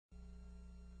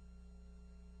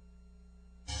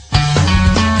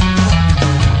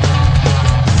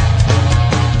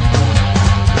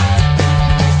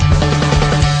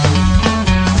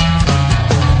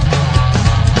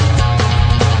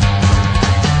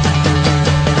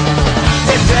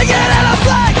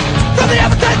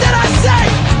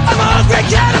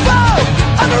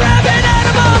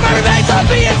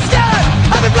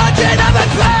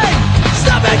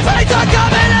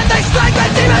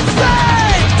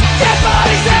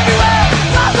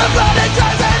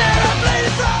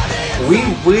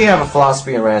we have a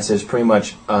philosophy in Rancid. It's pretty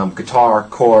much guitar,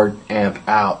 chord, amp,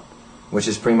 out, which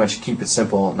is pretty much keep it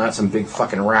simple, not some big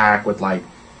fucking rack with like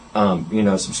you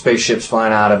know, some spaceships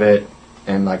flying out of it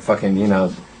and like fucking, you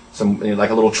know, some like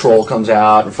a little troll comes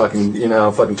out and fucking, you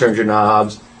know, fucking turns your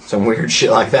knobs, some weird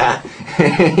shit like that.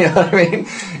 You know what I mean?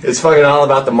 It's fucking all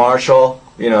about the Marshall,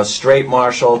 you know, straight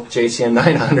Marshall JCM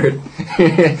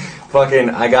 900. Fucking,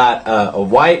 I got a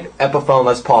white Epiphone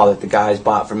Les Paul that the guys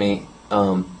bought for me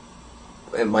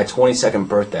at my 22nd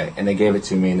birthday, and they gave it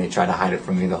to me and they tried to hide it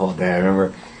from me the whole day. I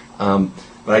remember.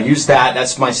 But I used that.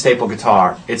 That's my staple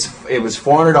guitar. It was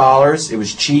 $400. It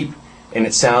was cheap, and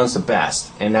it sounds the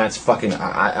best. And that's fucking.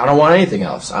 I don't want anything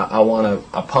else. I want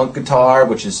a punk guitar,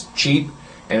 which is cheap,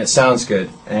 and it sounds good.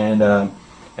 And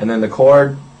then the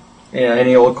chord, you know,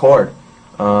 any old chord.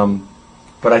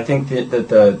 But I think that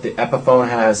the Epiphone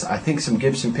has, I think, some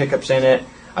Gibson pickups in it.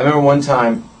 I remember one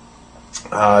time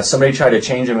somebody tried to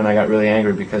change them, and I got really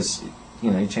angry because,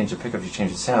 you know, you change the pickups, you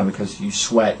change the sound, because you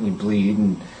sweat and you bleed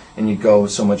and you go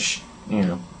so much, you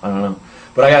know, I don't know.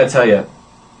 But I gotta tell you,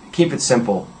 keep it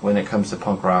simple when it comes to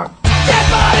punk rock. Dead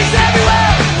bodies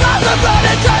everywhere, lots of blood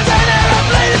and drugs and air, I'm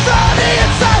bleeding from the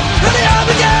inside, and the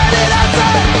Armageddon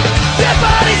outside. Dead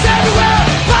bodies everywhere,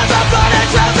 lots of blood and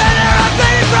drugs and air, I'm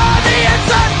bleeding from the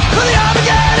inside, and the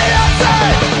Armageddon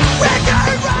outside.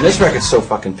 And this record's so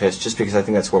fucking pissed just because I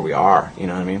think that's where we are, you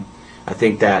know what I mean? I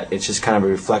think that it's just kind of a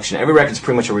reflection. Every record's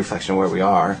pretty much a reflection of where we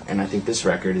are, and I think this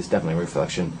record is definitely a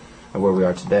reflection of where we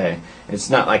are today. It's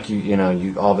not like you know,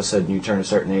 you all of a sudden you turn a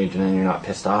certain age and then you're not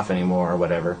pissed off anymore or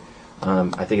whatever.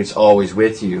 I think it's always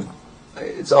with you.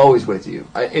 It's always with you.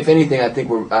 If anything, I think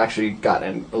we're actually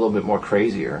gotten a little bit more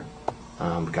crazier.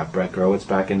 We got Brett Growitz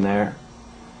back in there,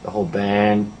 the whole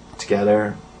band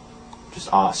together,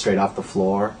 just straight off the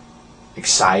floor,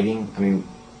 exciting. I mean,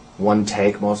 one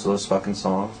take most of those fucking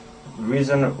songs. The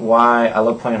reason why I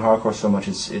love playing hardcore so much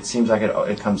is it seems like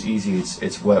it comes easy.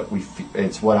 It's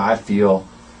what I feel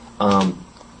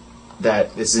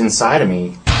that is inside of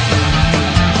me.